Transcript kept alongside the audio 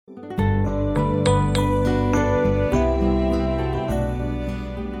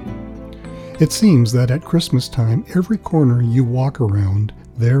It seems that at Christmas time, every corner you walk around,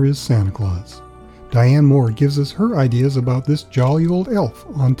 there is Santa Claus. Diane Moore gives us her ideas about this jolly old elf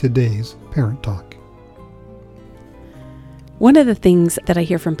on today's Parent Talk. One of the things that I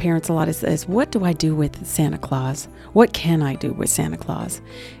hear from parents a lot is what do I do with Santa Claus? What can I do with Santa Claus?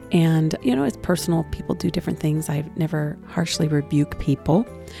 And, it's personal. People do different things. I've never harshly rebuked people.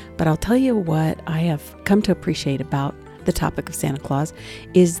 But I'll tell you what I have come to appreciate about the topic of Santa Claus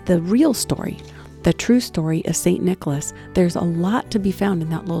is the real story, the true story of St. Nicholas. There's a lot to be found in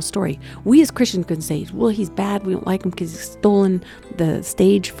that little story. We as Christians can say, well, he's bad. We don't like him because he's stolen the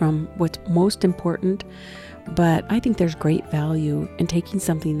stage from what's most important. But I think there's great value in taking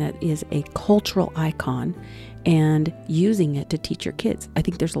something that is a cultural icon and using it to teach your kids. I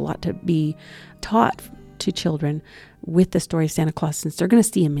think there's a lot to be taught to children with the story of Santa Claus, since they're going to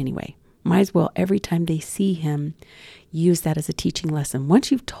see him anyway. Might as well, every time they see him, use that as a teaching lesson.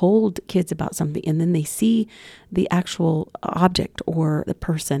 Once you've told kids about something and then they see the actual object or the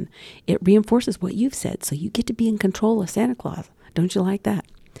person, it reinforces what you've said. So you get to be in control of Santa Claus. Don't you like that?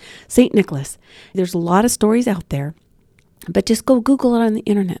 St. Nicholas. There's a lot of stories out there, but just go Google it on the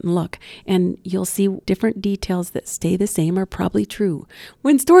internet and look, and you'll see different details that stay the same are probably true.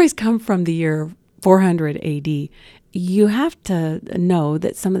 When stories come from the year 400 AD, you have to know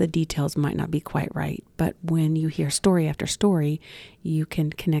that some of the details might not be quite right. But when you hear story after story, you can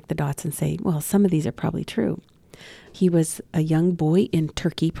connect the dots and say, well, some of these are probably true. He was a young boy in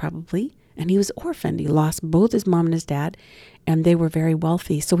Turkey, probably, and he was orphaned. He lost both his mom and his dad, and they were very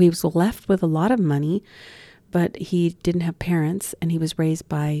wealthy. So he was left with a lot of money, but he didn't have parents, and he was raised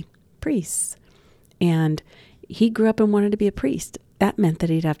by priests. And he grew up and wanted to be a priest. That meant that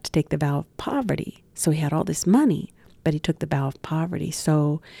he'd have to take the vow of poverty. So he had all this money, but he took the vow of poverty.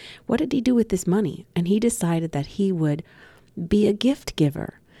 So what did he do with this money? And he decided that he would be a gift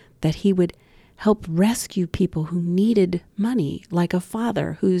giver, that he would help rescue people who needed money, like a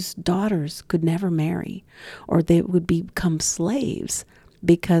father whose daughters could never marry, or they would become slaves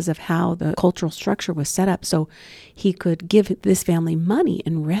because of how the cultural structure was set up. So he could give this family money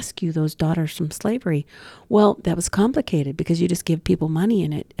and rescue those daughters from slavery. Well, that was complicated because you just give people money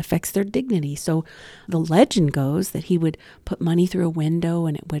and it affects their dignity. So the legend goes that he would put money through a window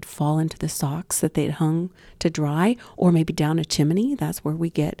and it would fall into the socks that they'd hung to dry, or maybe down a chimney. That's where we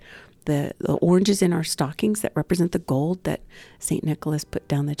get the oranges in our stockings that represent the gold that St. Nicholas put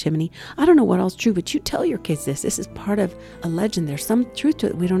down the chimney. I don't know what else is true, but you tell your kids this. This is part of a legend. There's some truth to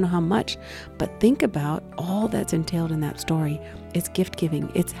it. We don't know how much, but think about all that's entailed in that story. It's gift giving.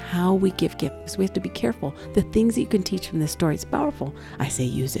 It's how we give gifts. We have to be careful. The things that you can teach from this story, it's powerful. I say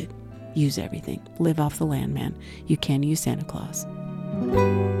use it. Use everything. Live off the land, man. You can use Santa Claus.